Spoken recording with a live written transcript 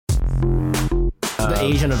The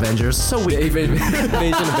Asian Avengers, so weak. Asian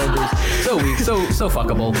Avengers, so weak, so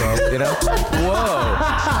fuckable, bro. You know?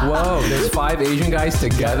 Whoa. There's 5 Asian guys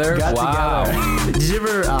together. Wow. Together. Did you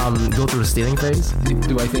ever go through a stealing phase?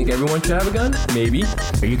 Do I think everyone should have a gun? Maybe.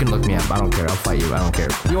 Or you can look me up. I don't care. I'll fight you. I don't care.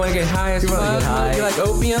 You want to get high as fuck? You like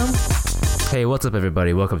opium? Hey, what's up,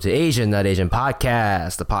 everybody? Welcome to Asian Not Asian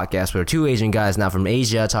Podcast, the podcast where 2 Asian guys not from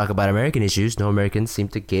Asia talk about American issues no Americans seem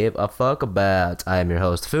to give a fuck about. I am your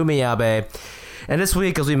host, Fumi Abe. And this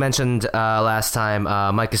week, as we mentioned last time,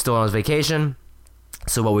 Mike is still on his vacation.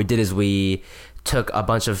 So what we did is we took a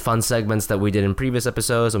bunch of fun segments that we did in previous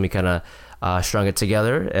episodes and we kind of strung it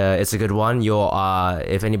together. It's a good one.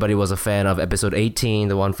 If anybody was a fan of episode 18,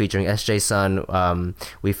 the one featuring SJ Sun,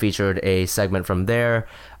 we featured a segment from there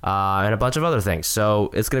and a bunch of other things. So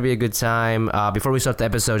it's going to be a good time. Before we start the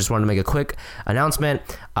episode, just wanted to make a quick announcement.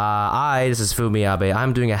 This is Fumi Abe.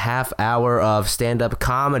 I'm doing a half hour of stand-up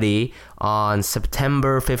comedy on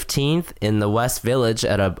September 15th in the West Village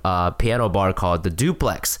at a piano bar called The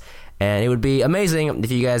Duplex. And it would be amazing if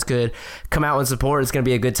you guys could come out and support. It's going to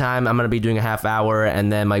be a good time. I'm going to be doing a half hour,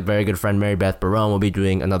 and then my very good friend Mary Beth Barone will be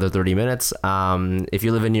doing another 30 minutes. If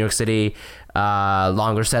you live in New York City,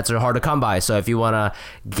 longer sets are hard to come by. So if you want to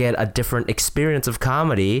get a different experience of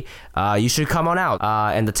comedy, you should come on out.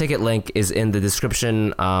 And the ticket link is in the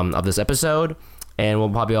description of this episode. And we'll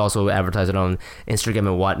probably also advertise it on Instagram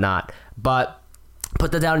and whatnot. But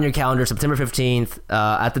put that down in your calendar, September 15th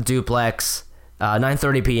at the Duplex.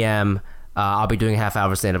 9:30 p.m. I'll be doing a half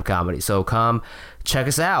hour stand-up comedy. So come check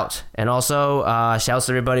us out. And also, shouts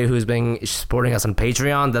to everybody who's been supporting us on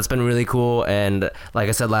Patreon. That's been really cool. And like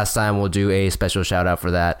I said last time, we'll do a special shout-out for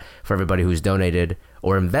that for everybody who's donated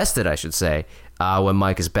or invested, I should say, when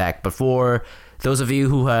Mike is back. But for those of you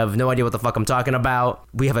who have no idea what the fuck I'm talking about,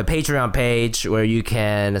 we have a Patreon page where you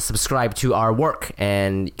can subscribe to our work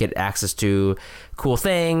and get access to cool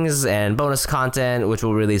things and bonus content, which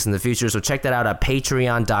we'll release in the future. So check that out at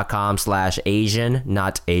patreon.com/Asian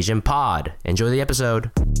Not Asian Pod. Enjoy the episode.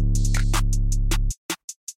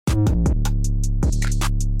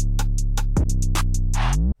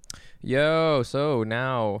 Yo, so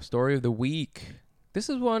now, story of the week. This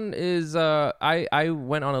I went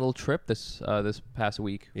on a little trip this past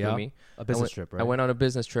week for me. A business trip, right? I went on a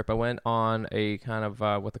business trip. I went on a kind of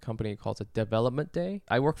what the company calls a development day.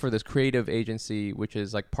 I work for this creative agency, which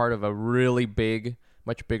is like part of a really big,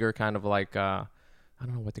 much bigger kind of like, I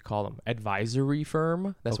don't know what to call them, advisory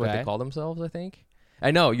firm. That's what they call themselves, I think.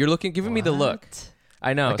 I know, you're giving me the look.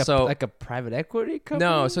 I know. Like a private equity company?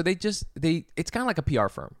 No, so it's kind of like a PR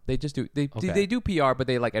firm. They just do they do PR, but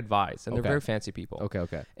they like advise, and they're very fancy people.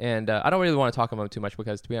 Okay. And I don't really want to talk about them too much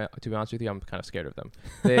because to be honest with you, I'm kind of scared of them.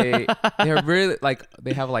 They're really like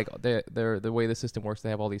they have like they're the way the system works. They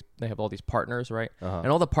have all these partners, right? And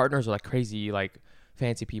all the partners are like crazy like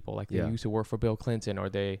fancy people. Like they used to work for Bill Clinton, or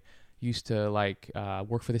they used to like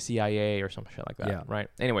work for the CIA or some shit like that. Yeah. Right.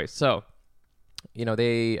 Anyway, so. You know,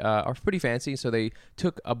 they are pretty fancy, so they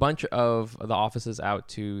took a bunch of the offices out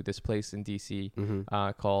to this place in DC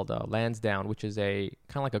called Lansdowne, which is a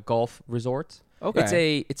kind of like a golf resort.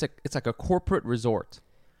 Okay, it's like a corporate resort.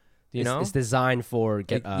 You know, it's designed for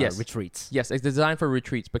retreats. Yes, it's designed for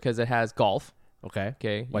retreats because it has golf.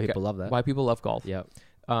 Okay, why people love that? Why people love golf? Yeah,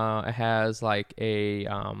 it has like a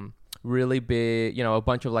really big, you know, a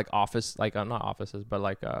bunch of like office, like not offices, but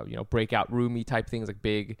like you know, breakout roomy type things, like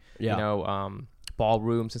big, you know,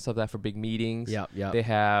 ballrooms and stuff like that for big meetings. Yeah. They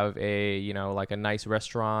have a, you know, like a nice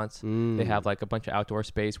restaurant. They have like a bunch of outdoor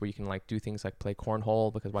space where you can like do things like play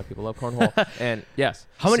cornhole, because white people love cornhole. And yes.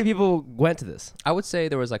 How many people went to this? I would say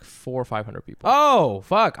there was like 400 or 500 people. Oh,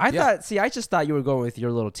 fuck. I just thought you were going with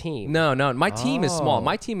your little team. No. My team is small.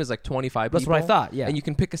 My team is like 25 people. That's what I thought, yeah. And you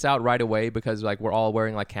can pick us out right away because like we're all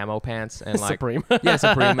wearing like camo pants and like Supreme. Yeah,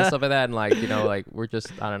 Supreme and stuff like that. And like, you know, like we're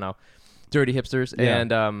just, I don't know, dirty hipsters. Yeah.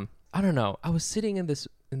 And I don't know. I was sitting in this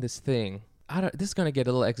thing. This is gonna get a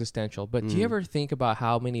little existential, but do you ever think about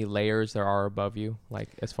how many layers there are above you, like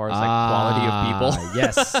as far as like quality of people?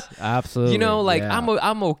 Yes, absolutely. You know, like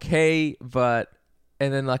I'm okay, but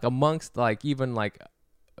and then like amongst like even like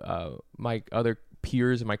my other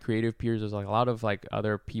peers and my creative peers, there's like a lot of like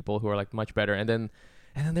other people who are like much better, and then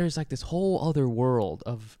there's like this whole other world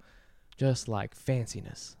of just like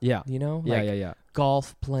fanciness. Yeah, you know, like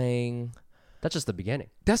golf playing. That's just the beginning.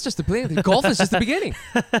 That's just the beginning. Golf is just the beginning.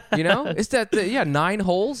 You know? It's that, 9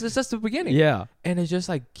 holes. It's just the beginning. Yeah. And it just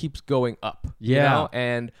like keeps going up. Yeah. You know?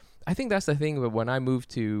 And I think that's the thing when I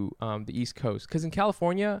moved to the East Coast. Because in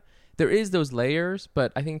California, there is those layers,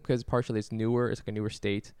 but I think because partially it's newer, it's like a newer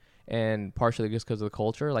state, and partially just because of the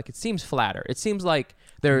culture, like it seems flatter. It seems like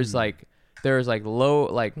there's like there's like low,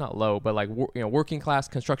 like not low, but like working class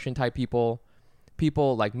construction type people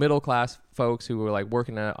like middle class folks who are like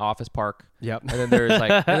working in an office park. Yep. And then there's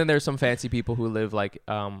like and then there's some fancy people who live like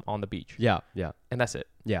on the beach. Yeah. And that's it.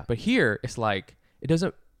 Yeah. But here it's like it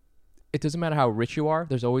doesn't matter how rich you are.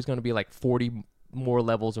 There's always going to be like 40 more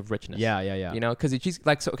levels of richness. Yeah. You know, because it's just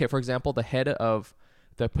like, so okay, for example, the head of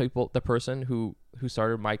the person who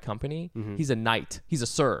started my company, he's a knight. He's a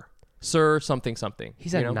sir something.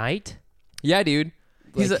 He's a knight? Yeah, dude.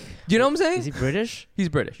 Do you know what I'm saying? Is he British? He's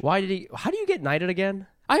British. How do you get knighted again?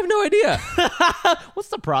 I have no idea. What's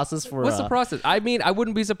the process for? What's the process? I mean, I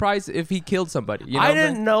wouldn't be surprised if he killed somebody. You know I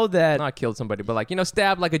didn't know that. Not killed somebody, but like,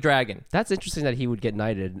 stabbed like a dragon. That's interesting that he would get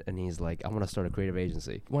knighted and he's like, I want to start a creative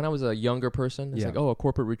agency. When I was a younger person, it's like, oh, a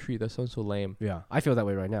corporate retreat. That sounds so lame. Yeah. I feel that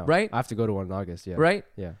way right now. Right? I have to go to one in August. Yeah. Right?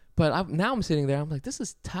 Yeah. But now I'm sitting there. I'm like, this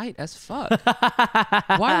is tight as fuck.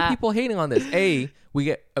 Why are people hating on this?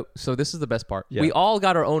 So this is the best part. Yeah. We all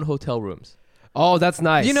got our own hotel rooms. Oh, that's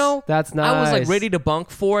nice. That's nice. I was like ready to bunk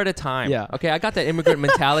 4 at a time. Yeah. Okay, I got that immigrant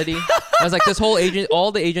mentality. I was like,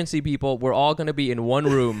 all the agency people, we're all going to be in one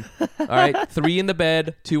room. All right, 3 in the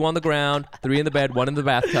bed, 2 on the ground, 3 in the bed, 1 in the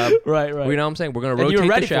bathtub. Right. You know what I'm saying? We're going to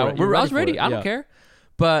rotate the shower. I was ready. I don't care.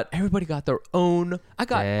 But everybody got their own.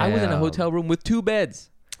 I was in a hotel room with 2 beds.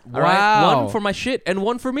 All right? One for my shit and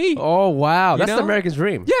one for me. Oh, wow. That's know? the American's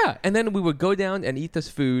dream. Yeah. And then we would go down and eat this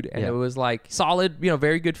food, and it was like solid,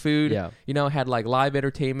 very good food. Yeah. Had like live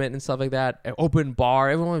entertainment and stuff like that. An open bar.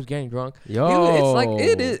 Everyone was getting drunk. Yo. It's like,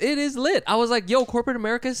 it is lit. I was like, yo, corporate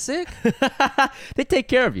America is sick. They take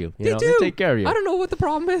care of you. They do. They take care of you. I don't know what the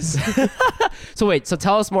problem is. So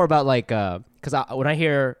tell us more about like, because when I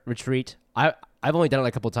hear retreat, I've only done it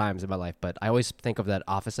like a couple times in my life, but I always think of that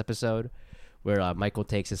Office episode where Michael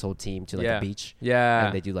takes his whole team to like the beach. Yeah.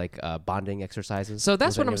 And they do like bonding exercises. So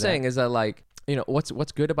that's what I'm saying is that like,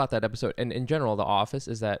 what's good about that episode and in general, The Office,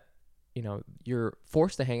 is that, you're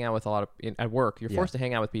forced to hang out with a lot of, at work, you're forced to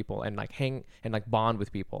hang out with people and like bond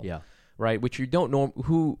with people. Yeah. Right. Which you don't know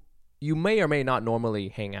who you may or may not normally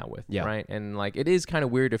hang out with. Yeah. Right. And like, it is kind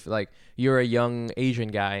of weird if like you're a young Asian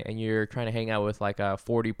guy and you're trying to hang out with like a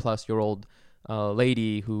 40-plus-year-old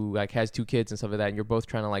lady who like has 2 kids and stuff like that, and you're both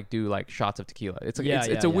trying to like do like shots of tequila. It's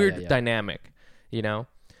a weird dynamic,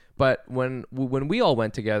 But when we all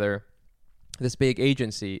went together, this big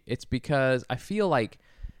agency, it's because I feel like,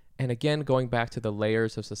 and again going back to the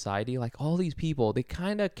layers of society, like all these people, they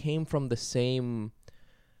kind of came from the same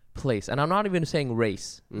place, and I'm not even saying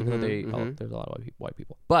race, even though there's a lot of white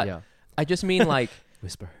people, but I just mean like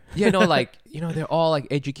whisper. Like they're all like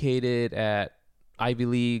educated at Ivy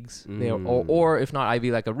Leagues, or if not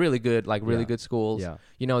Ivy, like a really good, like really good schools.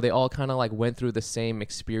 Yeah. They all kind of like went through the same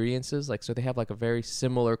experiences, like so they have like a very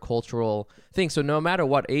similar cultural thing. So no matter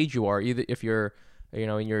what age you are, either if you're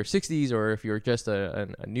in your 60s or if you're just a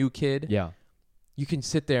new kid, you can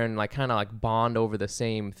sit there and like kind of like bond over the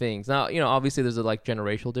same things. Now obviously there's like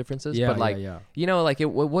generational differences, but like like it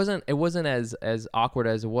wasn't as awkward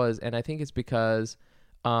as it was, and I think it's because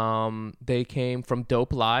they came from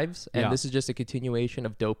dope lives, and this is just a continuation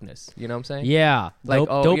of dopeness. You know what I'm saying? Yeah. Like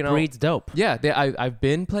dope breeds dope. Yeah. I've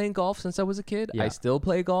been playing golf since I was a kid. I still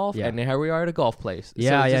play golf, and here we are at a golf place.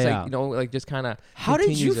 Yeah. So it's yeah. just like, like just kind of. How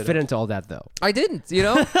did you fit into all that though? I didn't.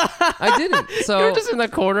 I didn't. So you're just in the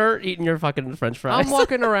corner eating your fucking French fries. I'm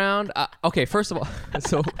walking around. Okay. First of all,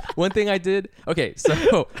 so one thing I did. Okay.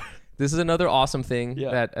 So. This is another awesome thing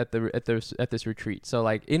that at this retreat. So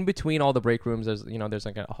like in between all the break rooms, there's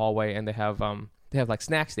like a hallway, and they have like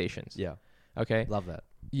snack stations. Yeah. Okay. Love that.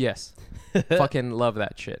 Yes. Fucking love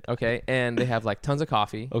that shit. Okay. And they have like tons of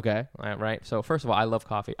coffee. Okay. Right. So first of all, I love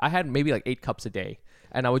coffee. I had maybe like 8 cups a day,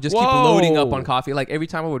 and I would just keep loading up on coffee. Like every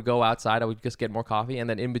time I would go outside, I would just get more coffee, and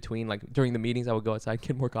then in between, like during the meetings, I would go outside and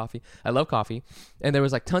get more coffee. I love coffee, and there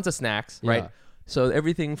was like tons of snacks. Right. So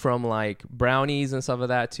everything from like brownies and stuff like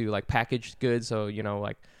that to like packaged goods. So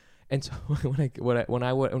like, and so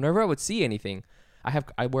whenever I would see anything,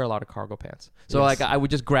 I wear a lot of cargo pants. So like I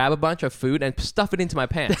would just grab a bunch of food and stuff it into my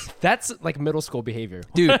pants. That's like middle school behavior,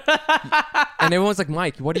 dude. And everyone's like,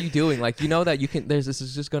 Mike, what are you doing? Like, that you can. This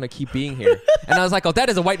is just gonna keep being here. And I was like, oh, that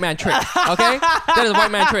is a white man trick. Okay, that is a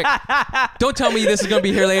white man trick. Don't tell me this is gonna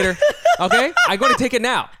be here later. Okay, I'm gonna take it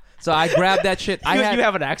now. So I grabbed that shit. You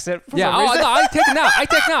have an accent. No, I take it now. I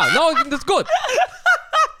take now. No, that's good.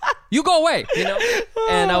 You go away.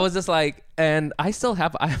 And I was just like, and I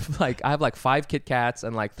have like 5 Kit Kats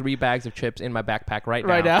and like 3 bags of chips in my backpack right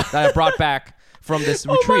now that I brought back from this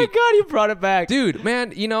retreat. Oh my god, you brought it back, dude,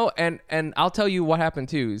 man. And I'll tell you what happened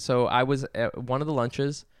too. So I was at one of the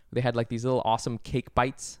lunches they had like these little awesome cake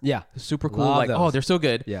bites. Yeah. Super cool. Love Like, those. oh, they're so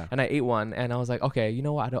good. Yeah. And I ate one, and I was like, okay, you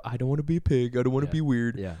know what? I don't want to be a pig. I don't want to be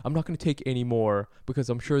weird. Yeah. I'm not going to take any more because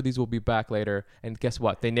I'm sure these will be back later. And guess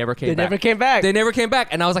what? They never came They back. never came back. They never came back.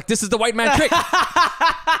 And I was like, this is the white man trick.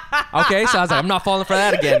 Okay, so I was like, I'm not falling for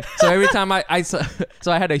that again. So every time I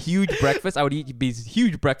had a huge breakfast. I would eat these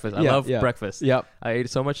huge breakfast. I love breakfast. Yep. I ate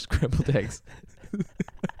so much scrambled eggs.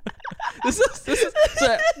 This is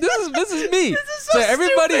me. So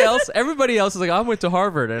everybody else is like, I went to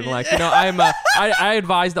Harvard, and like, you know, I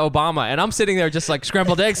advised Obama, and I'm sitting there just like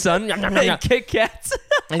scrambled eggs, son. Yum, yum, yum, yum. Kit Kats.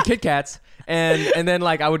 And Kit Kats. And then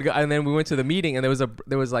like I would go, and then we went to the meeting, and there was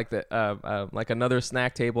like the like another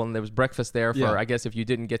snack table, and there was breakfast there for I guess if you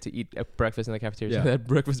didn't get to eat breakfast in the cafeteria, so they had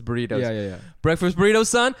breakfast burritos. Yeah. Breakfast burritos,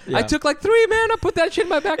 son. Yeah. I took like 3, man. I put that shit in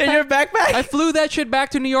my backpack. In your backpack? I flew that shit back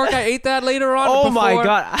to New York. I ate that later on. Oh my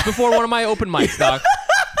God. Before one of my open mics, dog.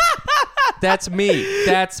 That's me.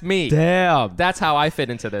 Damn. That's how I fit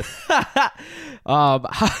into this.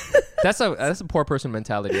 That's a poor person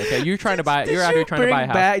mentality. Okay, you're trying to buy. You're out here trying to buy a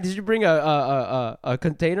house. Did you bring a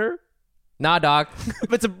container? Nah, dog.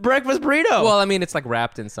 It's a breakfast burrito. Well, I mean, it's like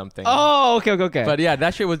wrapped in something. Oh, okay. But yeah,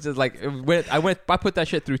 that shit was just like I put that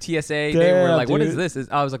shit through TSA. They were like, "What is this?"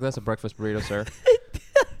 I was like, "That's a breakfast burrito, sir."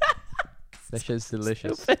 That shit's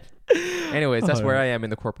delicious. Anyways, that's where I am in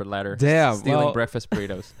the corporate ladder. Damn, stealing breakfast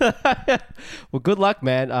burritos. Well, good luck,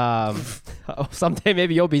 man. Someday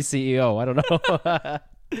maybe you'll be CEO. I don't know.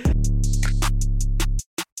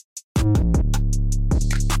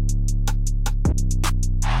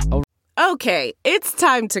 Okay, it's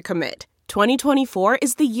time to commit. 2024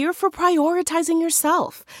 is the year for prioritizing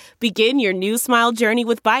yourself. Begin your new smile journey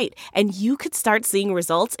with Byte, and you could start seeing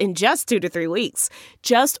results in just 2 to 3 weeks.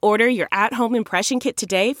 Just order your at-home impression kit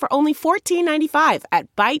today for only $14.95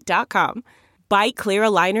 at Byte.com. Byte Clear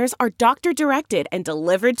aligners are doctor-directed and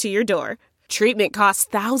delivered to your door. Treatment costs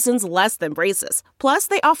thousands less than braces. Plus,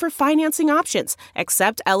 they offer financing options,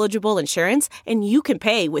 accept eligible insurance, and you can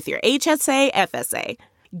pay with your HSA FSA.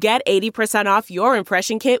 Get 80% off your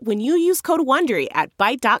impression kit when you use code WONDERY at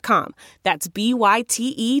Byte.com. That's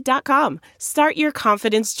BYTE.com. Start your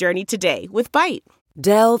confidence journey today with Byte.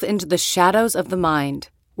 Delve into the shadows of the mind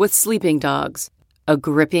with Sleeping Dogs, a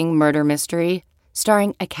gripping murder mystery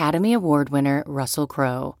starring Academy Award winner Russell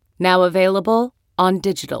Crowe. Now available on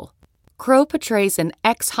digital. Crowe portrays an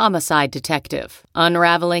ex-homicide detective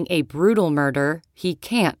unraveling a brutal murder he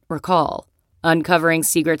can't recall. Uncovering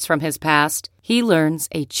secrets from his past, he learns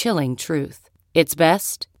a chilling truth. It's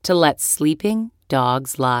best to let sleeping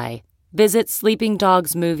dogs lie. Visit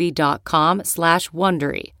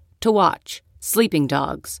sleepingdogsmovie.com/Wondery to watch Sleeping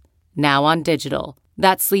Dogs, now on digital.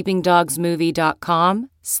 That's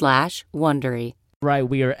sleepingdogsmovie.com/Wondery. Right,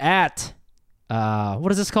 we are at,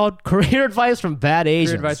 what is this called? Career Advice from Bad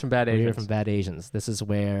Asians. Career Advice from Bad Asians. Career from Bad Asians. This is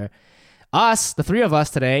where the 3 of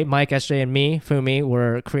us today, Mike, SJ, and me, Fumi,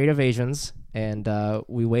 were creative Asians, and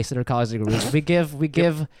we wasted our college degrees. We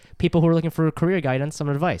give people who are looking for career guidance some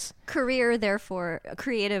advice. Creative, therefore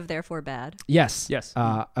bad. Yes.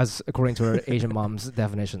 As according to our Asian mom's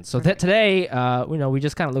definition. So today, we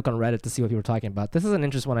just kind of look on Reddit to see what people are talking about. This is an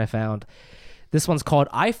interesting one I found. This one's called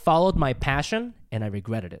 "I Followed My Passion and I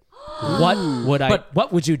Regretted It."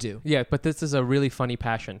 What would you do? Yeah, but this is a really funny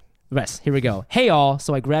passion. Yes, here we go. Hey all,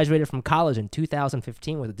 so I graduated from college in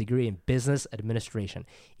 2015 with a degree in business administration.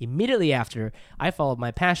 Immediately after, I followed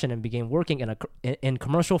my passion and began working in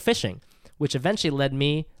commercial fishing, which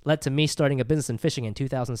eventually led to me starting a business in fishing in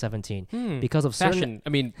 2017 because of certain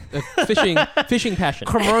fishing passion.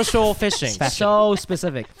 Commercial fishing. So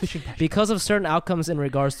specific. Fishing passion. Because of certain outcomes in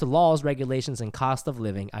regards to laws, regulations, and cost of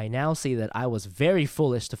living, I now see that I was very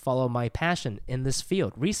foolish to follow my passion in this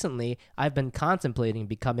field. Recently, I've been contemplating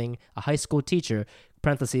becoming a high school teacher,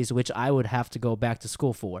 parentheses, which I would have to go back to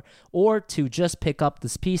school for, or to just pick up the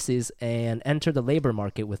species and enter the labor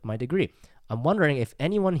market with my degree. I'm wondering if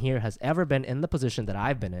anyone here has ever been in the position that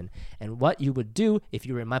I've been in and what you would do if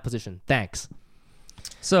you were in my position. Thanks.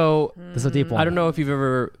 So this is a deep one. I don't know if you've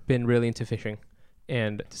ever been really into fishing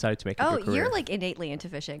and decided to make it your career. You're like innately into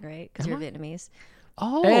fishing, right? Because you're Vietnamese.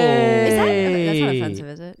 Oh, That's not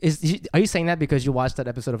offensive, is it? Are you saying that because you watched that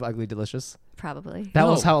episode of Ugly Delicious? Probably. That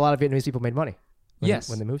was how a lot of Vietnamese people made money. Yes,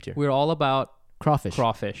 when they moved here. We're all about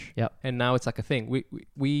crawfish. Yep. And now it's like a thing.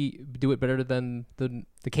 We do it better than the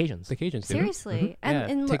Cajuns. The Cajuns do. Seriously.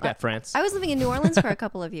 And take that, France. I was living in New Orleans for a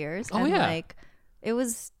couple of years. Oh, and yeah.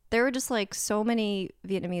 There were just like so many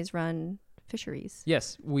Vietnamese run fisheries.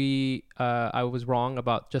 Yes, I was wrong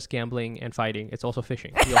about just gambling and fighting. It's also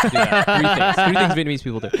fishing. You also do that. Three things Vietnamese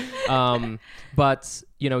people do. But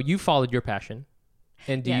you followed your passion.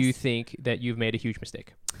 And do Yes. you think that you've made a huge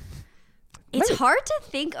mistake? It's hard to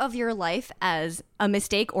think of your life as a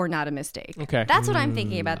mistake or not a mistake. Okay. That's what I'm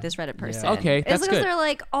thinking about this Reddit person. Okay, It's that's because good. they're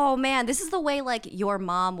like, oh man, this is the way like your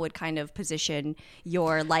mom would kind of position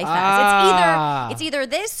your life as. It's either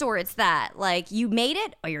this or it's that. Like you made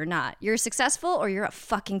it or you're not. You're successful or you're a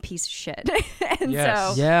fucking piece of shit. And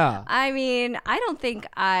Yes. so Yeah. I mean, I don't think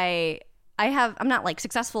I'm not like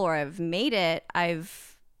successful or I've made it.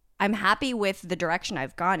 I'm happy with the direction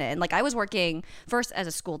I've gone in. Like I was working first as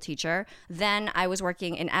a school teacher, then I was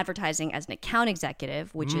working in advertising as an account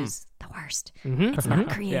executive, which is the worst. It's not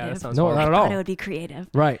creative. Yeah, that sounds No, horrible. not at I all. thought it would be creative.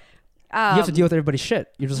 Right. You have to deal with everybody's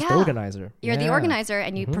shit. You're just the yeah. organizer. You're the Yeah. organizer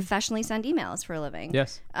and you professionally send emails for a living.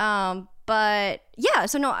 Yes. But yeah,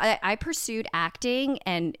 so no, I pursued acting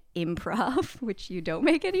and improv, which you don't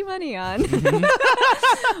make any money on.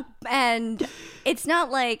 And it's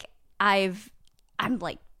not like I'm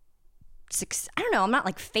like, I don't know, I'm not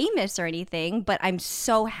like famous or anything, but I'm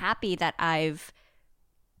so happy that I've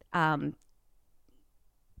kind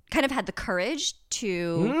of had the courage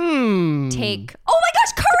to take, oh my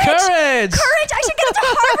gosh, courage! Courage! I should get into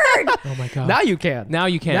Harvard! Oh my god. Now you can. Now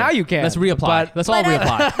you can. Now you can. Let's reapply. But- Let's all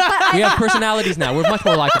reapply. We have personalities now. We're much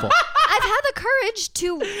more likable. I've had the courage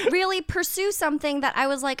to really pursue something that I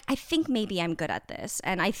was like, I think maybe I'm good at this.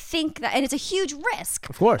 And I think that, and it's a huge risk.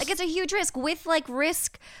 Of course. Like it's a huge risk. With like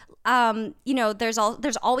risk, you know, there's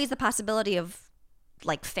always the possibility of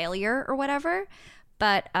like failure or whatever.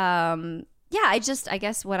 But yeah, I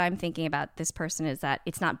guess what I'm thinking about this person is that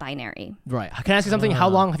it's not binary. Right. Can I ask you something? How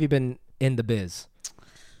long have you been in the biz?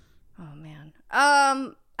 Oh man.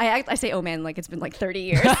 I say oh man like it's been like 30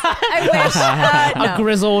 years. I wish. A No.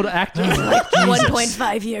 grizzled actor.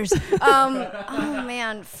 1.5 years. Oh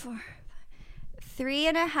man,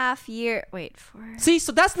 3.5 years. Wait, 4. See,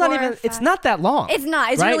 so that's not 4 or even. It's 5. not that long. It's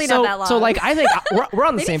not. It's right? really so, not that long. So like, I think we're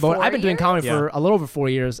on the Maybe same boat. 4 I've been doing comedy years? for a little over 4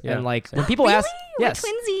 years, Yeah. and like when people Really? ask, We're yes.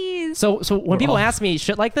 twinsies. So when people ask me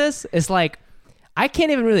shit like this, it's like I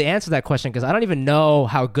can't even really answer that question because I don't even know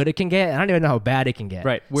how good it can get, and I don't even know how bad it can get.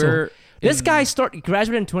 Right. So We're this in- guy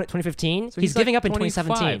graduated in 2015. So he's giving like up in 25.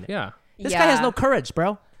 2017. Yeah. This guy has Yeah. no courage,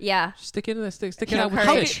 bro. Yeah. Stick it in the stick it No out with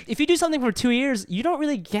courage. fish. If you do something for 2 years, you don't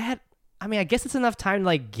really get. I mean, I guess it's enough time to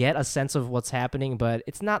like get a sense of what's happening, but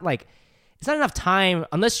it's not enough time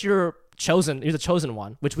unless you're chosen. You're the chosen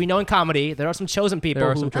one, which we know in comedy. There are some chosen people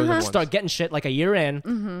There are who some chosen ones. start getting shit like a year in,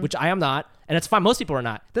 which I am not, and it's fine. Most people are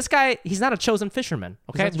not. This guy, he's not a chosen fisherman.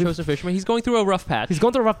 Okay, He's not a chosen fisherman. He's going through a rough patch. he's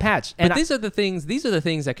going through a rough patch. But And these are the things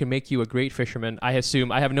that can make you a great fisherman. I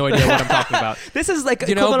assume. I have no idea what I'm talking about. this is like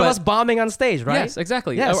You know, equivalent of but- us bombing on stage, right? Yes,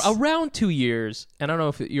 exactly. Yes. Around 2 years, and I don't know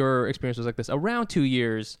if your experience was like this. Around 2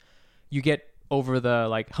 years, you get over the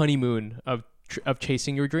like honeymoon of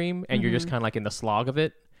chasing your dream, and you're just kind of like in the slog of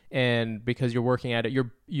it. And because you're working at it,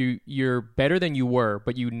 you're better than you were,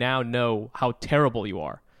 but you now know how terrible you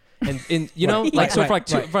are. And you know, Right, like so right,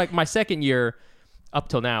 for like my second year up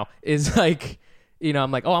till now is like, you know,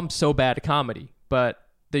 I'm like, oh, I'm so bad at comedy, but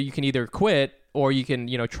you can either quit or you can,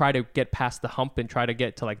 you know, try to get past the hump and try to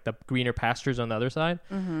get to like the greener pastures on the other side.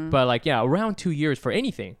 But like, yeah, around 2 years for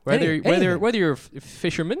anything, whether you're a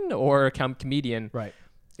fisherman or a comedian, Right.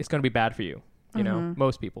 it's going to be bad for you. You know,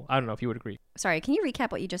 most people. I don't know if you would agree. Sorry, can you recap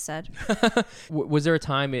what you just said? Was there a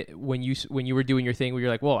time when you were doing your thing where you're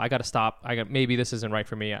like, whoa, I got to stop. Maybe this isn't right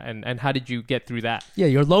for me. And how did you get through that? Yeah,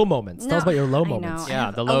 your low moments. Tell us about your low I moments. know. Yeah, I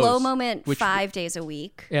have the a low lows, moment which- 5 days a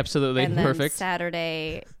week. Absolutely. And then Perfect.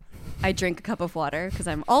 Saturday, I drink a cup of water because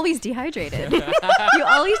I'm always dehydrated. You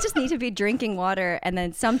always just need to be drinking water and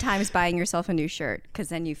then sometimes buying yourself a new shirt because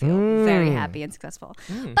then you feel very happy and successful.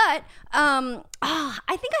 But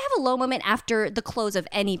I think I have a low moment after the close of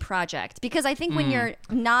any project because I think when you're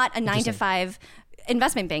not a 9 to 5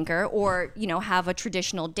 investment banker or, you know, have a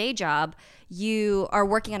traditional day job, you are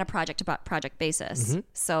working on a project basis.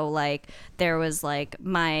 So like there was like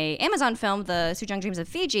my Amazon film, The Sujong Dreams of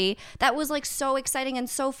Fiji, that was like so exciting and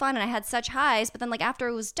so fun and I had such highs, but then like after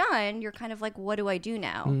it was done, you're kind of like, what do I do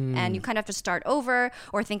now? And you kind of have to start over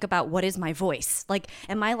or think about what is my voice? Like,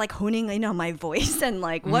 am I like honing in on my voice and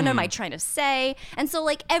like what am I trying to say? And so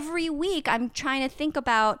like every week I'm trying to think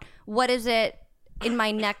about what is it in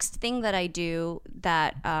my next thing that I do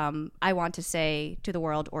that I want to say to the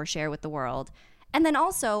world or share with the world. And then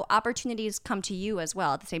also opportunities come to you as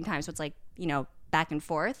well at the same time. So it's like, you know, back and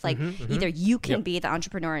forth. Like either you can be the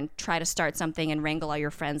entrepreneur and try to start something and wrangle all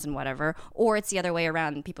your friends and whatever, or it's the other way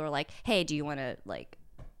around and people are like, hey, do you want to like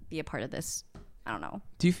be a part of this? I don't know.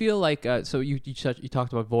 Do you feel like so you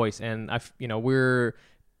talked about voice and you know, we're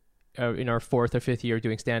in our 4th or 5th year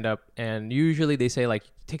doing stand up, and usually they say like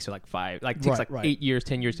it takes like 8 years,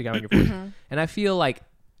 10 years to get on your voice. And I feel like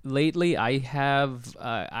lately I have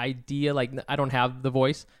idea like I don't have the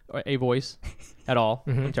voice or a voice at all.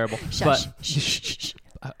 I'm terrible. But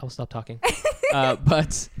I'll stop talking.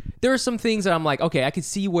 But there are some things that I'm like, okay, I could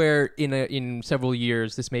see where in several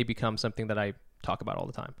years this may become something that I talk about all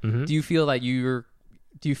the time. Do you feel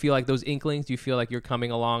like those inklings? Do you feel like you're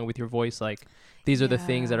coming along with your voice? Like these are the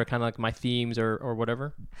things that are kind of like my themes or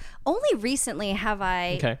whatever? Only recently have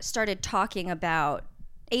I started talking about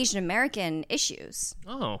Asian American issues.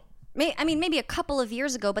 Oh. I mean, maybe a couple of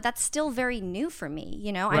years ago, but that's still very new for me.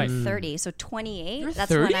 You know, I'm 30, so 28. You're that's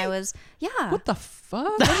 30? when I was, What the fuck?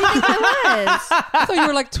 What do you think I was? I thought you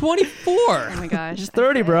were like 24. Oh my gosh. She's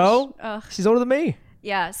 30, bro. Ugh. She's older than me.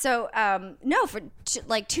 Yeah. So, no, for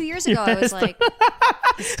like 2 years ago, I was like,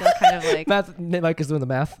 still kind of like. Mike is doing the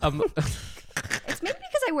math. It's maybe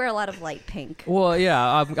because I wear a lot of light pink. Well,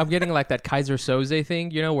 yeah, I'm getting like that Kaiser Soze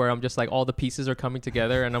thing, you know, where I'm just like all the pieces are coming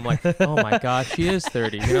together, and I'm like, oh my god, she is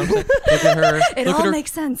 30. You know what I'm saying? Look at her. It all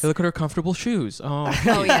makes sense. Look at her comfortable shoes. Oh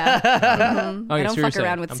yeah. Okay, I don't so you're fuck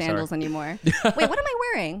around saying- with I'm sandals sorry. anymore. Wait, what am I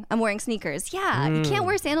wearing? I'm wearing sneakers. Yeah, you can't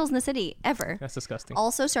wear sandals in the city ever. That's disgusting.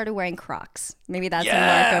 Also started wearing Crocs. Maybe that's a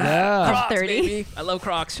mark of 30. Baby. I love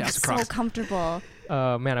Crocs. Shouts to So Crocs. comfortable.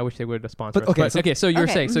 Man, I wish they would sponsor But, us. okay, But, so- okay, so you're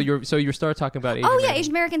Okay. saying so you start talking about Asian Oh yeah, American-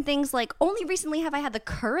 Asian American things. Like only recently have I had the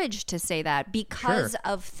courage to say that because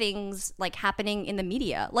of things like happening in the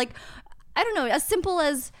media. Like I don't know, as simple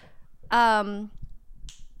as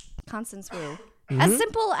Constance Wu. As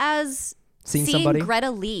simple as Seeing seeing somebody?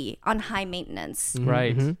 Greta Lee on High Maintenance.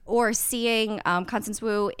 Right. Or seeing Constance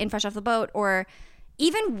Wu in Fresh Off the Boat, or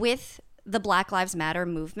even with the Black Lives Matter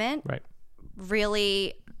movement, Right.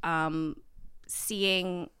 really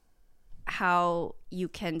seeing how you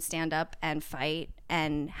can stand up and fight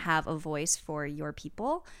and have a voice for your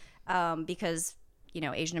people, because you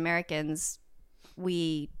know Asian Americans,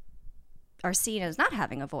 we are seen as not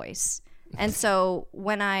having a voice. And so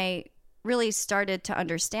when I really started to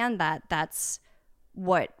understand that, that's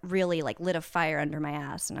what really like lit a fire under my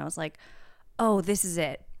ass, and I was like, oh, this is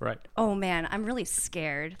it. Right. Oh man, I'm really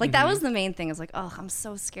scared. Like that was the main thing. I was like, oh, I'm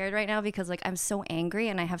so scared right now because like I'm so angry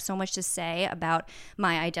and I have so much to say about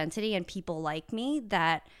my identity and people like me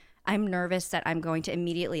that I'm nervous that I'm going to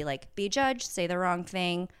immediately like be judged, say the wrong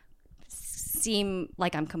thing, seem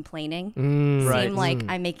like I'm complaining, Right. seem like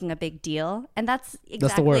I'm making a big deal. And that's exactly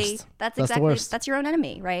That's the worst. That's That's the exactly worst. that's your own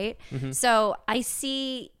enemy, right? So I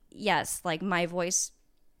see, yes, like my voice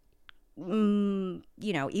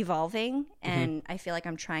you know, evolving, and I feel like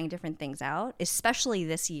I'm trying different things out, especially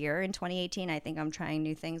this year in 2018. I think I'm trying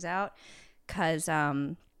new things out because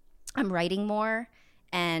I'm writing more,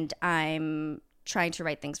 and I'm trying to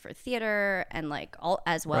write things for theater and like all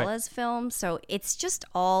as well Right. as film. So it's just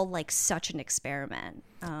all like such an experiment.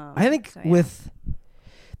 I think so, yeah. with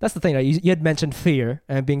that's the thing. Right? You had mentioned fear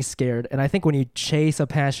and being scared, and I think when you chase a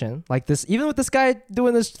passion like this, even with this guy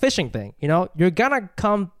doing this fishing thing, you know, you're gonna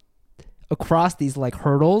come across these like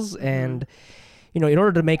hurdles, and you know, in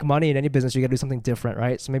order to make money in any business, you got to do something different,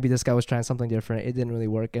 right? So maybe this guy was trying something different. It didn't really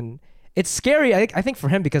work, and it's scary. I think for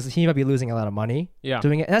him because he might be losing a lot of money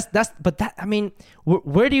doing it. And but that I mean,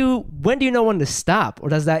 when do you know when to stop,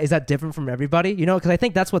 or is that different from everybody? You know, because I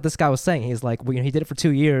think that's what this guy was saying. He's like, well, you know, he did it for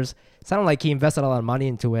 2 years. It sounded like he invested a lot of money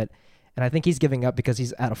into it, and I think he's giving up because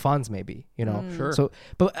he's out of funds, maybe. You know, Sure. So,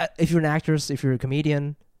 but if you're an actress, if you're a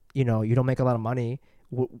comedian, you know, you don't make a lot of money.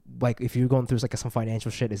 Like if you're going through like some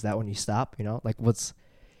financial shit, is that when you stop? You know, like what's,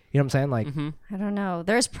 you know what I'm saying? Like, I don't know.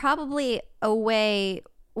 There's probably a way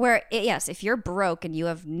where, yes, if you're broke and you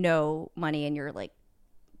have no money and you're like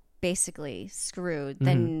basically screwed,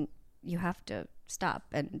 then you have to stop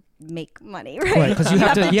and make money, right? because you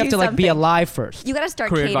have to do like be something. alive first. You got to start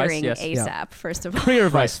Career advice, catering yes. ASAP, Yeah. first of all. Career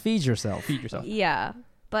advice: feed yourself. Feed yourself. Yeah.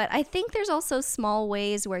 But I think there's also small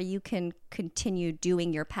ways where you can continue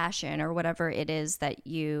doing your passion or whatever it is that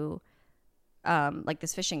you, like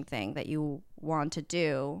this fishing thing that you want to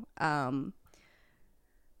do.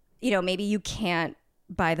 You know, maybe you can't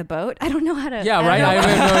buy the boat. I don't know how to. Yeah, I right. don't I know.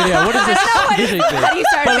 have no idea. What is this fishing thing? How do you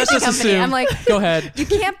start But a let's fishing just company? assume. I'm like, Go ahead. you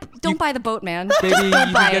can't. Don't buy the boat, man. Maybe you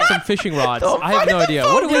Don't buy can get it. some fishing rods. I have no idea.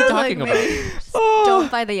 What are we Like, talking about? maybe just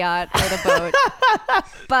don't buy the yacht or the boat.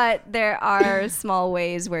 But there are small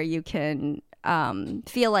ways where you can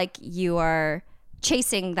feel like you are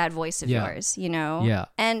chasing that voice of Yeah. yours, you know? Yeah.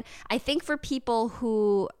 And I think for people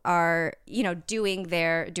who are, you know, doing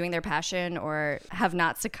their passion or have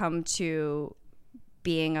not succumbed to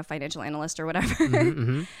being a financial analyst or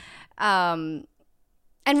whatever,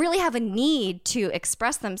 and really have a need to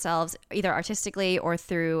express themselves either artistically or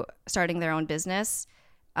through starting their own business.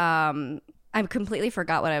 I completely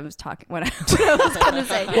forgot what I was what I was going to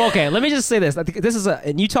say. Well, okay, let me just say this. I think this is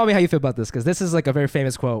and you tell me how you feel about this, because this is like a very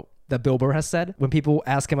famous quote that Bill Burr has said when people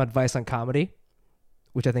ask him advice on comedy,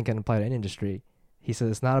 which I think can apply to any industry. He says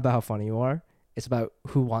it's not about how funny you are, it's about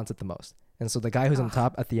who wants it the most. And so the guy who's on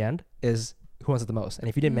top at the end is who wants it the most. And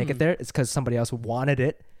if you didn't make it there, it's because somebody else wanted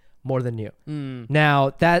it more than you.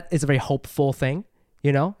 Now, that is a very hopeful thing,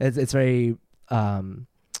 you know? It's very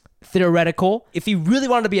theoretical. If he really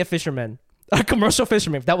wanted to be a fisherman, a commercial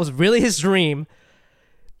fisherman, if that was really his dream,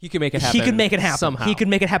 he could make it happen. He could make it happen somehow. He could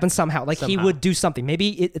make it happen somehow. Like he Somehow. would do something. Maybe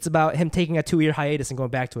it's about him taking a 2-year hiatus and going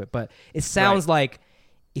back to it. But it sounds like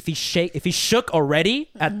if he shook already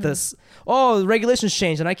at this, the regulations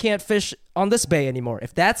changed and I can't fish on this bay anymore.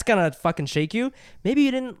 If that's gonna fucking shake you, maybe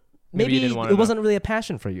you didn't. Maybe you didn't want it wasn't really a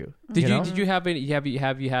passion for you. Did know? you have any?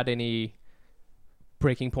 Have you had any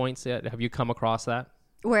breaking points yet? Have you come across that?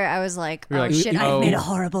 Where I was like, You're oh like, shit, oh. I've made a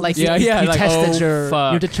horrible Like mistake. Yeah, you like, tested oh, your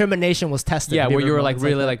fuck. determination was tested. Yeah, Maybe where you were there like was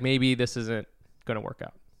really that. like maybe this isn't gonna work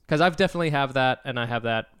out. Because I've definitely have that, and I have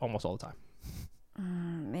that almost all the time.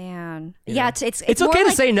 Man. You Yeah, know? It's more okay to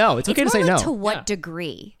like- say no. It's okay to more say like no. To what Yeah.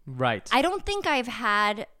 degree? Right. I don't think I've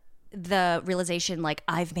had the realization like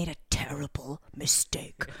I've made a terrible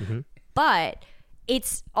mistake. Mm-hmm. But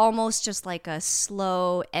it's almost just like a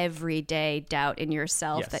slow, everyday doubt in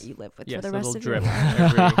yourself Yes. that you live with Yes, for the a rest little of your drip.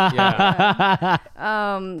 life.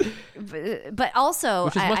 Yeah. But also,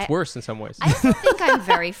 Which is much worse in some ways. I also think I'm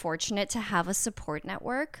very fortunate to have a support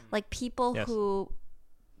network, like people Yes. who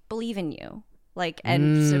believe in you, like,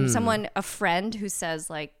 and someone, a friend who says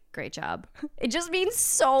like, "Great job." It just means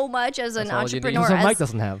so much as an That's all you need. entrepreneur. So Mike as-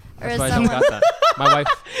 doesn't have. or That's as why I don't someone. got that. My wife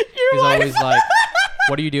is always like,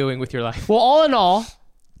 "What are you doing with your life?" Well, all in all,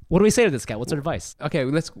 what do we say to this guy? What's our advice? Okay,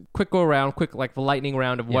 let's go around, like the lightning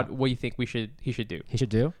round of what you think he should do. He should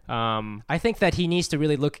do. Um, I think that he needs to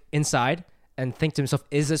really look inside and think to himself,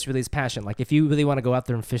 is this really his passion? Like, if you really want to go out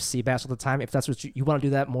there and fish sea bass all the time, if that's what you want to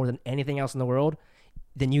do that more than anything else in the world,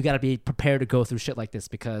 then you got to be prepared to go through shit like this,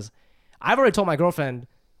 because I've already told my girlfriend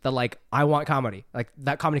that, like, I want comedy. Like,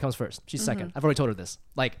 that comedy comes first. She's second. I've already told her this.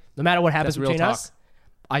 Like, no matter what happens That's real between talk. us,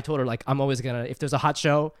 I told her, like, I'm always going to, if there's a hot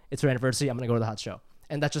show, it's her anniversary, I'm going to go to the hot show.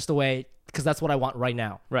 And that's just the way, because that's what I want right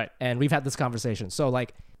now. Right. And we've had this conversation. So,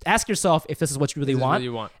 like, ask yourself if this is what you really This is want. what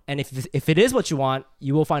you want. And if it is what you want,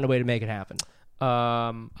 you will find a way to make it happen.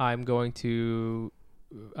 I'm going to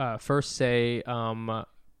first say,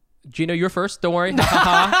 Gino, you're first. Don't worry. Ha,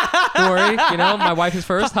 ha, ha. Don't worry. You know, my wife is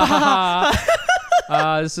first. Ha ha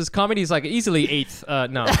ha. This is comedy is like easily 8th.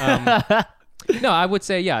 No, I would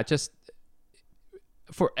say just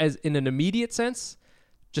as in an immediate sense,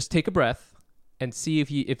 just take a breath and see if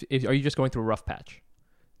are you just going through a rough patch.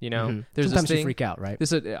 You know, there's Sometimes this you thing, freak out, right?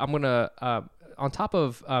 I'm gonna on top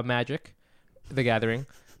of Magic, the Gathering,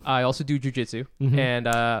 I also do jujitsu, and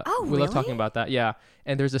we love talking about that. Yeah,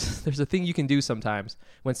 and there's a thing you can do sometimes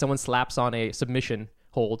when someone slaps on a submission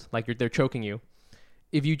hold, like they're choking you.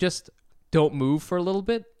 If you just don't move for a little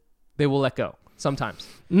bit, they will let go sometimes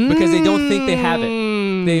because they don't think they have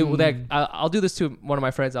it. I'll do this to one of my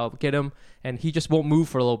friends. I'll get him, and he just won't move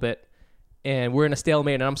for a little bit, and we're in a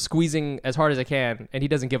stalemate, and I'm squeezing as hard as I can, and he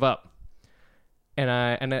doesn't give up, and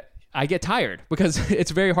I get tired because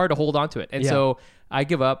it's very hard to hold on to it, and so I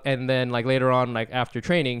give up, and then like later on, like after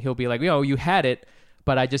training, he'll be like, "Yo, you had it,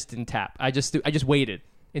 but I just didn't tap. I just waited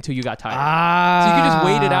until you got tired." So you can just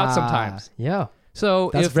wait it out sometimes. Yeah. So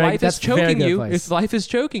That's if very- life is that's very choking good you, advice. if life is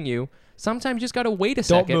choking you, sometimes you just gotta wait a Don't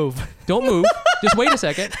second. move. Don't move. Just wait a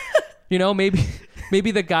second. You know, maybe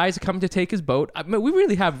the guys come to take his boat. I mean, we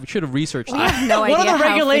really should have researched We that. have no What idea are the how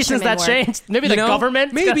regulations fishermen that work. changed? Maybe You the know,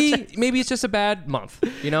 government. Maybe it's just a bad month.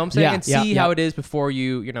 You know what I'm saying? Yeah, and yeah, see yeah. how it is before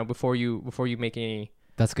you make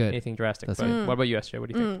That's good. anything drastic. That's But good. what about you, SJ?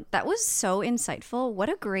 What do you think? That was so insightful. What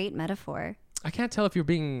a great metaphor. I can't tell if you're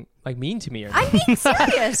being like mean to me or not. I'm being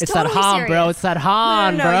serious. It's totally that Han, serious. bro. It's that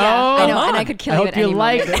Han, No, bro. yeah. I know, Han. and I could kill I you hope at you any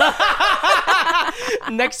liked moment.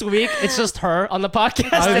 it. Next week, it's just her on the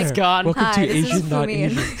podcast. It's gone. Welcome Hi, to this is Asian Not Fumi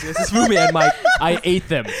and- Asian. This is Fumi and Mike. I ate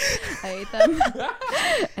them. I ate them.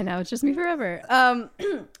 And now it's just me forever.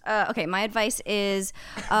 Okay, my advice is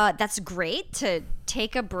that's great to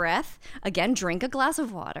take a breath. Again, drink a glass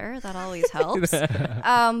of water. That always helps.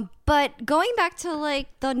 But going back to like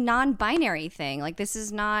the non-binary thing, like this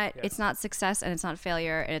is not, it's not success and it's not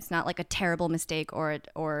failure and it's not like a terrible mistake or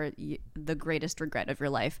the greatest regret of your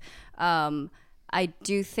life. I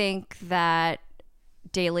do think that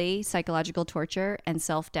daily psychological torture and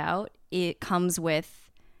self-doubt, it comes with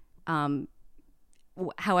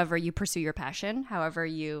however you pursue your passion, however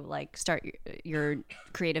you like start your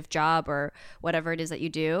creative job or whatever it is that you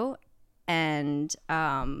do. And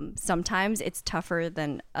sometimes it's tougher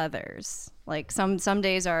than others. Like some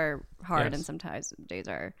days are hard, and sometimes days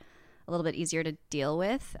are a little bit easier to deal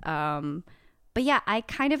with. But yeah, I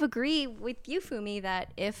kind of agree with you, Fumi,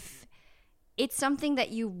 that if it's something that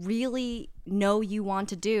you really know you want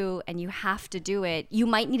to do and you have to do it, you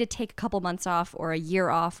might need to take a couple months off or a year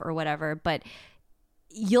off or whatever, but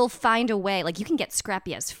you'll find a way. Like, you can get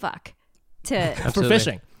scrappy as fuck for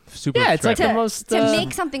fishing. Super Yeah, it's like scrappy. the most to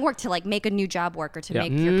make something work, to like make a new job work, or to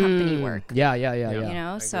make your company work. Yeah. You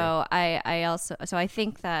know, so I also I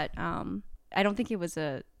think that I don't think it was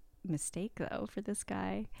a mistake though for this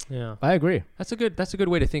guy. Yeah, I agree. that's a good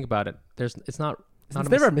way to think about it. It's not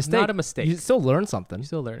never a mistake. Not a mistake. You still learn something. You're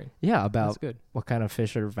still learning. Yeah, about That's good. what kind of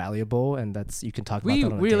fish are valuable, and that's you can talk We about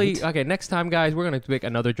that on a really date. okay. Next time, guys, we're gonna pick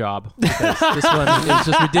another job because this one is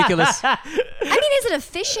just ridiculous. I mean, is it a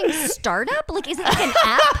fishing startup? Like, is it like an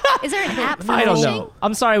app? Is there an app for I don't fishing? know.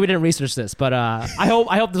 I'm sorry we didn't research this, but I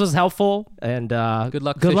hope this was helpful, and Good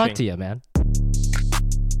luck Good luck fishing. to you, man.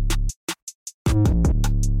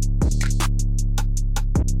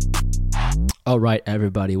 All right,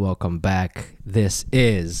 everybody, welcome back. This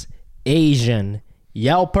is Asian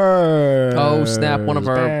Yelper. Oh snap! One of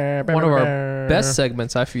our best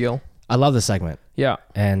segments, I feel. I love this segment. Yeah.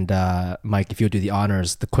 And Mike, if you'll do the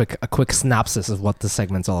honors, a quick synopsis of what this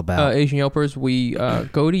segment's all about. Asian Yelpers, we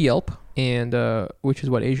go to Yelp, and which is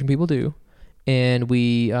what Asian people do, and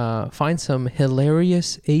we find some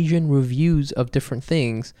hilarious Asian reviews of different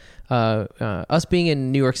things. Us being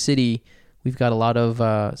in New York City, we've got a lot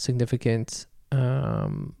of significant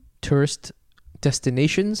tourist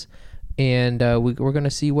destinations, and we're going to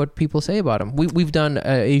see what people say about them. We've done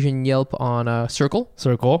Asian Yelp on Circle.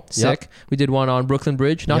 Circle. Sick. Yep. We did one on Brooklyn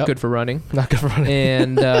Bridge. Not Yep. good for running. Not good for running.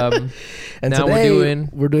 And And now today,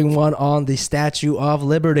 we're doing one on the Statue of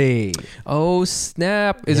Liberty. oh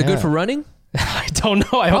snap! Is it good Yeah. for running? I don't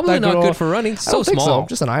know. I hope Probably that not girl- good for running. I So don't think small. so.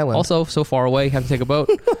 Just an island. Also, so far away. Have to take a boat.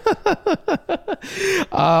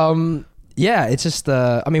 Yeah, it's just.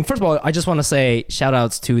 I mean, first of all, I just want to say shout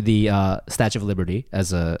outs to the Statue of Liberty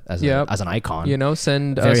as an icon. You know,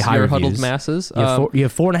 send Very us high your huddled reviews. masses. You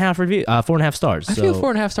have 4.5 stars. I so feel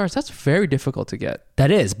 4.5 stars. That's very difficult to get. that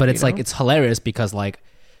is, but it's You like know? it's hilarious because like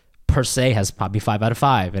per se has probably 5 out of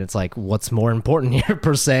 5, and it's like what's more important here,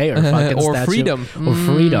 per se or fucking or statue? freedom. or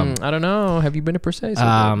freedom. I don't know. Have you been to Per Se? So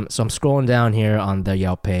I'm scrolling down here on the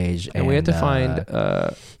Yelp page, and we had to find.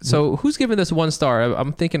 So who's giving this 1 star?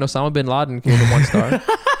 I'm thinking Osama bin Laden gave it 1 star.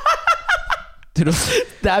 Dude,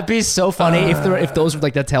 that'd be so funny if those were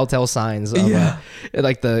like the telltale signs of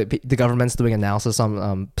like the government's doing analysis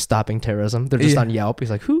on stopping terrorism. They're just on Yelp. He's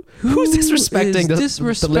like, who's disrespecting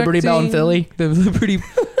the Liberty Bell in Philly? The Liberty.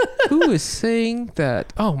 Who is saying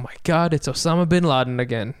that? Oh my God! It's Osama bin Laden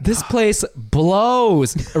again. This place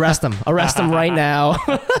blows. Arrest him right now.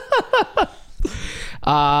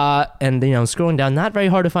 And scrolling down, not very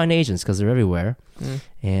hard to find Asians because they're everywhere.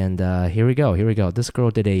 And here we go. This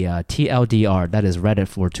girl did a TLDR. That is Reddit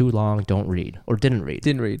for too long, don't read, or didn't read.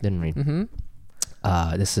 Didn't read.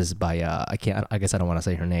 Mm-hmm. This is by I guess I don't want to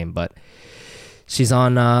say her name, but she's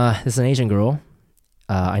on. This is an Asian girl.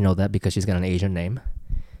 I know that because she's got an Asian name.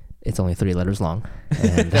 It's only 3 letters long.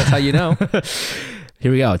 And That's how you know.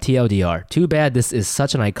 here we go. TLDR. Too bad this is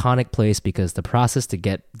such an iconic place because the process to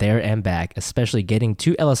get there and back, especially getting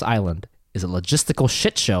to Ellis Island, is a logistical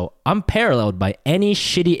shit show unparalleled by any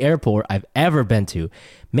shitty airport I've ever been to.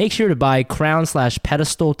 Make sure to buy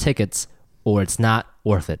crown/pedestal tickets or it's not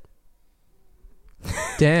worth it.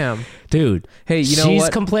 Damn. Dude. Hey, you know she's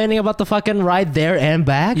what? complaining about the fucking ride there and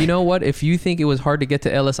back. You know what? If you think it was hard to get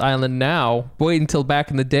to Ellis Island now, wait until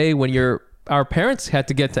back in the day when our parents had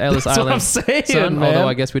to get to Ellis That's Island. what I'm saying, son. man. Although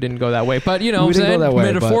I guess we didn't go that way. But you know We what I'm didn't go saying? that way,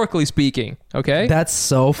 but- Metaphorically speaking. Okay? That's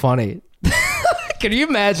so funny. Can you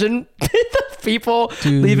imagine the people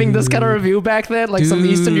leaving this kind of review back then? Like some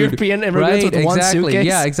Eastern European immigrants with one suitcase?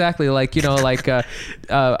 Yeah, exactly. Like,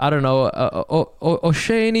 I don't know,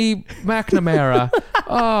 O'Shani McNamara.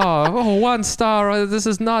 1 star. This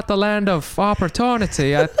is not the land of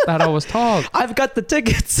opportunity that I was told. I've got the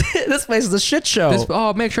tickets. This place is a shit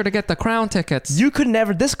show. Make sure to get the Crown tickets. You could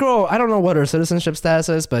never, this girl, I don't know what her citizenship status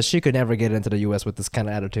is, but she could never get into the U.S. with this kind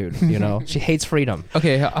of attitude, She hates freedom.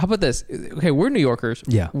 Okay, how about this? Okay, we're New Yorkers.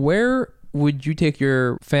 Yeah. Where would you take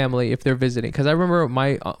your family if they're visiting? Because I remember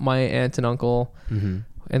my aunt and uncle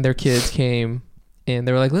and their kids came and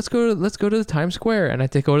they were like, let's go to the Times Square, and I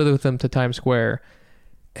had to go with them to Times Square.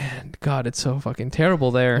 And God, it's so fucking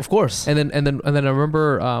terrible there. Of course. And then I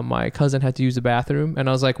remember my cousin had to use the bathroom, and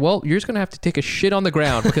I was like, "Well, you're just gonna have to take a shit on the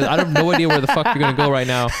ground because I have no idea where the fuck you're gonna go right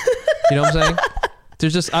now." You know what I'm saying?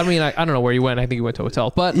 There's just, I mean, I don't know where you went. I think you went to a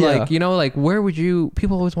hotel, but like, you know, like where would you?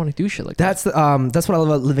 People always want to do shit like that. That's what I love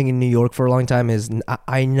about living in New York for a long time is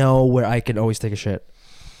I know where I can always take a shit.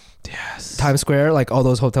 Yes. Times Square, like all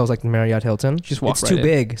those hotels, like the Marriott Hilton. Just walk it's right too in.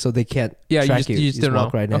 big, so they can't. Track you just don't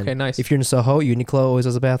walk know. right in. Okay, nice. If you're in Soho, Uniqlo always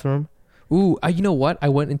has a bathroom. Ooh, you know what? I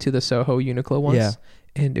went into the Soho Uniqlo once,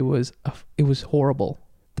 and it was horrible.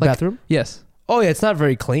 The bathroom? Yes. Oh yeah, it's not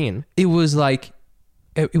very clean. It was like,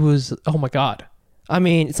 it was. Oh my God. I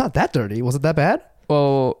mean, it's not that dirty. Was it that bad?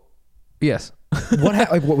 Well, yes.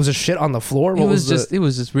 What was a shit on the floor? It was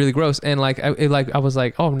just really gross, and like I was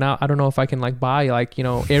like, oh, now I don't know if I can like buy like, you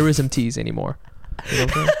know, Aerism teas anymore. You know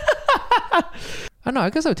what I'm saying? I don't know. I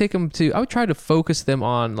guess I would try to focus them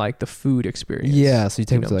on like the food experience. Yeah, so you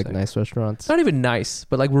take know them to what like I'm saying? nice restaurants. It's not even nice,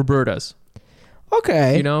 but like Roberta's.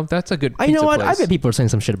 Okay. You know, that's a good pizza I know what? place. I bet people are saying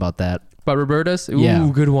some shit about that. But Roberta's? Ooh, Yeah.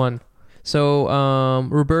 good one. So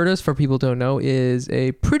Roberta's, for people who don't know, is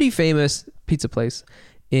a pretty famous pizza place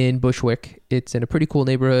in Bushwick. It's in a pretty cool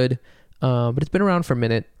neighborhood, but it's been around for a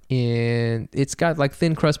minute. And it's got like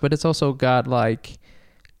thin crust, but it's also got like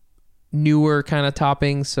newer kind of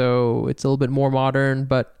toppings. So it's a little bit more modern,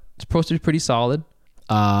 but it's posted pretty solid.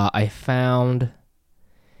 I found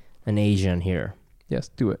an Asian here. Yes,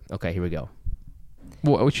 do it. Okay, here we go.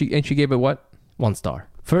 She gave it what? 1 star.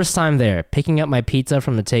 First time there, picking up my pizza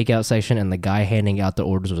from the takeout section and the guy handing out the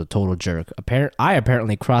orders was a total jerk. I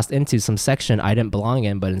apparently crossed into some section I didn't belong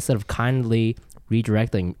in, but instead of kindly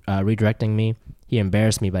redirecting me, he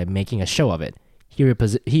embarrassed me by making a show of it. He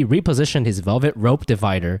repositioned his velvet rope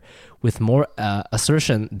divider with more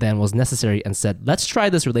assertion than was necessary and said, "Let's try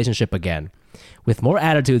this relationship again." With more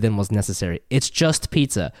attitude than was necessary. It's just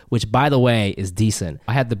pizza, which, by the way, is decent.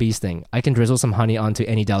 I had the bee sting. I can drizzle some honey onto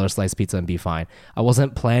any dollar slice pizza and be fine. I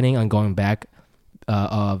wasn't planning on going back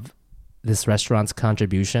of this restaurant's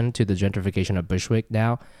contribution to the gentrification of Bushwick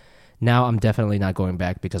now. Now I'm definitely not going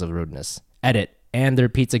back because of rudeness. Edit. And their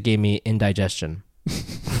pizza gave me indigestion.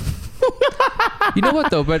 You know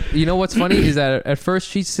what though? But you know what's funny is that at first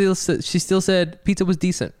she still said pizza was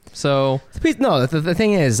decent. So No, the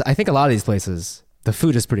thing is, I think a lot of these places, the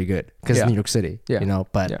food is pretty good because it's New York City, you know.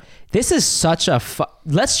 But this is such a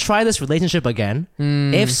let's try this relationship again.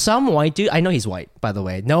 If some white dude, I know he's white, by the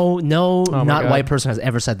way. No, not white person has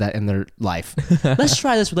ever said that in their life. Let's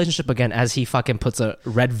try this relationship again. As he fucking puts a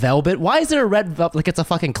red velvet. Why is there a red velvet? Like it's a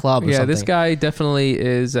fucking club. Or something. This guy definitely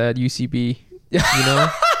is at UCB. You know.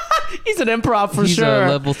 He's an improv for He's sure. a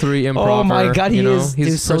level 3 improv. Oh my God, he is.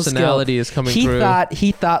 His personality is coming through.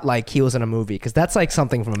 He thought like he was in a movie because that's like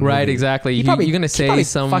something from a movie. Right, exactly. You're gonna say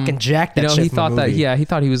some fucking jack that. You know, shit he from thought a that. movie. Yeah, he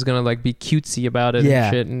thought he was gonna like be cutesy about it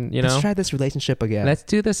and shit. And you know, let's try this relationship again. Let's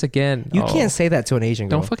do this again. You can't say that to an Asian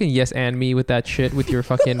girl. Don't fucking yes and me with that shit with your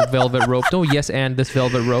fucking velvet rope. Don't yes and this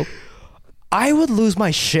velvet rope. I would lose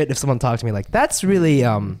my shit if someone talked to me like that's really.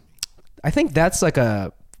 I think that's like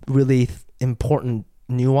a really important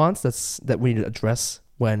nuance that we need to address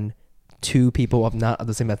when two people of not of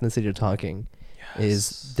the same ethnicity are talking.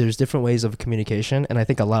 Is there's different ways of communication, and I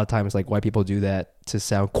think a lot of times like white people do that to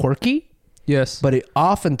sound quirky. Yes, but it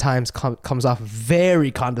oftentimes comes off very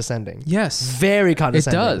condescending. Yes, very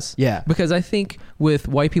condescending. It does. Yeah, because I think with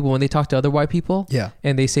white people, when they talk to other white people,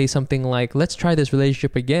 and they say something like, "Let's try this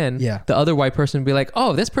relationship again," the other white person would be like,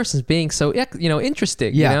 "Oh, this person's being so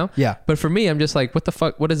interesting," you know? Yeah. But for me, I'm just like, "What the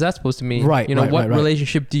fuck? What is that supposed to mean?" Right. You know, what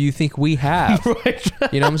relationship do you think we have? Right.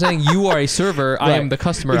 You know what I'm saying? You are a server. I am the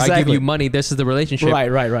customer. Exactly. I give you money. This is the relationship.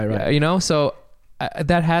 Right. You know, so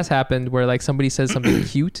that has happened where like somebody says something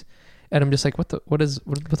cute. And I'm just like, what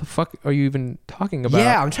the fuck are you even talking about?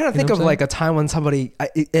 Yeah, I'm trying to think of like a time when somebody.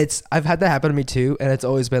 I've had that happen to me too, and it's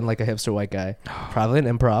always been like a hipster white guy, probably an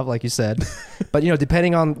improv, like you said. But you know,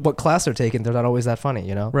 depending on what class they're taking, they're not always that funny.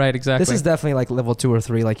 You know, right? Exactly. This is definitely like level 2 or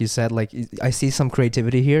 3, like you said. Like I see some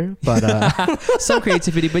creativity here, but some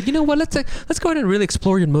creativity. But you know what? Let's go ahead and really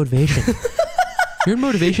explore your motivation. Your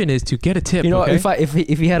motivation is to get a tip. You know, okay?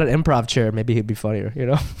 if he had an improv chair, maybe he'd be funnier. You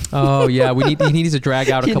know. Oh yeah, he needs to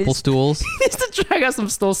drag out a couple stools. He needs to drag out some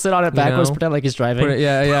stools, sit on it backwards, pretend like he's driving.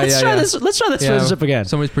 Let's try this relationship again.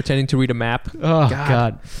 Somebody's pretending to read a map. Oh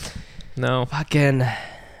God. No. Fucking.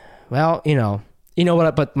 Well, you know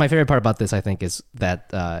what? But my favorite part about this, I think, is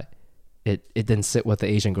that it didn't sit with the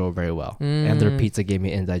Asian girl very well, and their pizza gave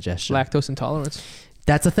me indigestion. Lactose intolerance.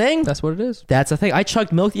 That's a thing. That's what it is. That's a thing. I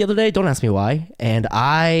chugged milk the other day. Don't ask me why. And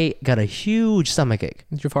I got a huge stomachache.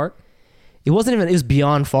 Did you fart? It wasn't even. It was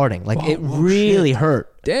beyond farting. Like it really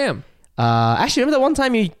hurt. Damn. Actually, remember that one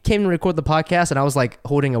time you came to record the podcast and I was like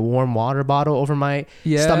holding a warm water bottle over my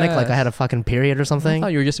stomach like I had a fucking period or I something?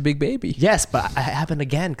 thought you were just a big baby. Yes, but it happened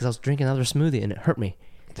again because I was drinking another smoothie and it hurt me.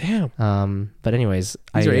 Damn. But anyways,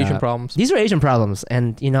 These are Asian problems. These are Asian problems,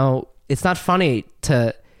 and you know it's not funny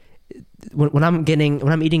to when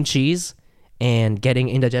I'm eating cheese and getting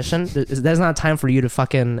indigestion. There's not time for you to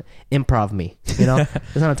fucking improv me. You know,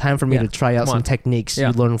 there's not a time for me to try out some techniques you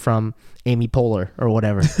learn from Amy Poehler or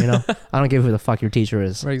whatever. You know, I don't give a who the fuck your teacher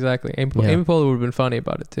is. Right, exactly. Amy Poehler would have been funny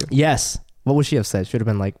about it too. Yes. What would she have said? Should have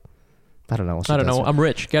been like, I don't know. I don't know. I'm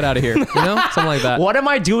rich. Get out of here. You know, something like that. What am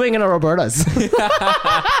I doing in a Roberta's?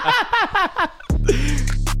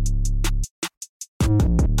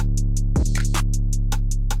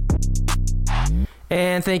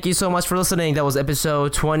 And thank you so much for listening. That was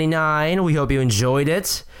episode 29. We hope you enjoyed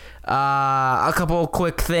it. A couple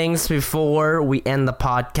quick things before we end the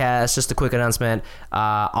podcast. Just a quick announcement.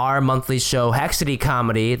 Our monthly show, Hack City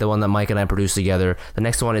Comedy, the one that Mike and I produce together, the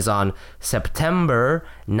next one is on September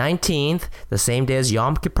 19th, the same day as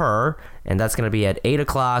Yom Kippur, and that's going to be at 8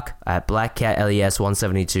 o'clock at Black Cat LES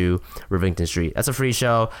 172 Rivington Street. That's a free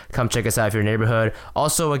show. Come check us out if you're in your neighborhood.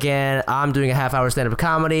 Also, again, I'm doing a half-hour stand-up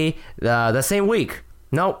comedy the same week.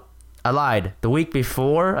 Nope. I lied. The week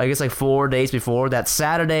before, I guess like 4 days before, that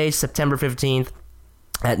Saturday, September 15th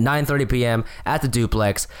at 9:30 p.m. at the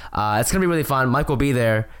Duplex. It's going to be really fun. Mike will be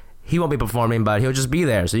there. He won't be performing, but he'll just be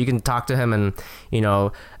there. So you can talk to him and, you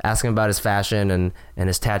know, ask him about his fashion and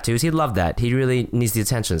his tattoos. He'd love that. He really needs the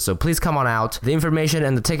attention. So please come on out. The information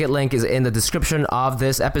and the ticket link is in the description of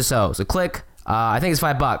this episode. So click. I think it's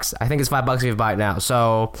 $5. I think it's $5 if you buy it now.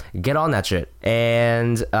 So get on that shit.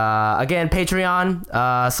 And again,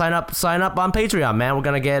 Patreon. Sign up on Patreon,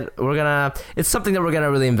 man. It's something that we're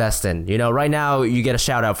gonna really invest in. You know, right now you get a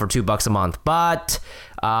shout out for $2 a month, but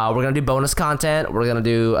we're gonna do bonus content. We're gonna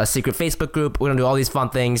do a secret Facebook group. We're gonna do all these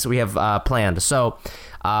fun things we have planned. So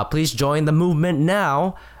please join the movement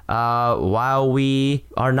now while we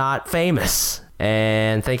are not famous.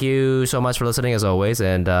 And thank you so much for listening as always.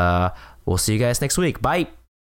 And we'll see you guys next week. Bye.